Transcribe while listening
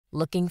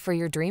Looking for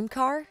your dream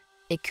car?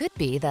 It could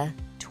be the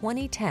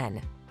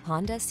 2010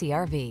 Honda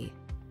CR-V.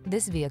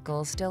 This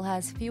vehicle still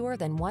has fewer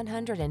than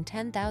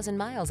 110,000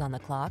 miles on the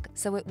clock,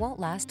 so it won't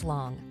last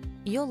long.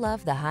 You'll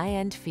love the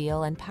high-end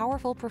feel and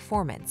powerful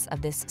performance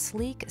of this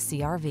sleek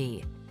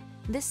CR-V.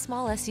 This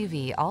small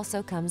SUV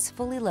also comes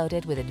fully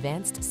loaded with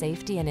advanced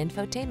safety and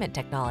infotainment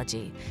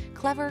technology,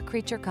 clever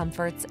creature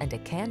comforts, and a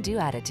can-do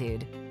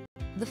attitude.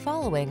 The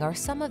following are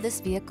some of this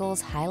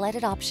vehicle's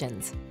highlighted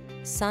options: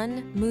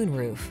 sun,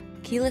 moonroof,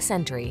 keyless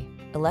entry,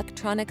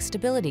 electronic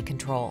stability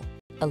control,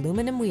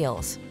 aluminum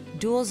wheels,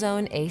 dual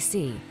zone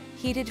AC,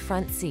 heated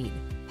front seat,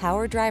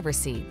 power driver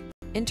seat,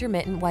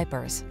 intermittent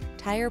wipers,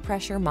 tire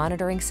pressure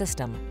monitoring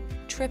system,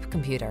 trip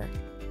computer.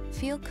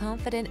 Feel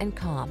confident and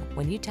calm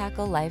when you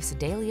tackle life's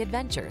daily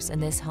adventures in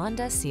this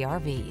Honda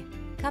CR-V.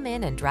 Come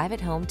in and drive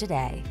it home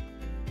today.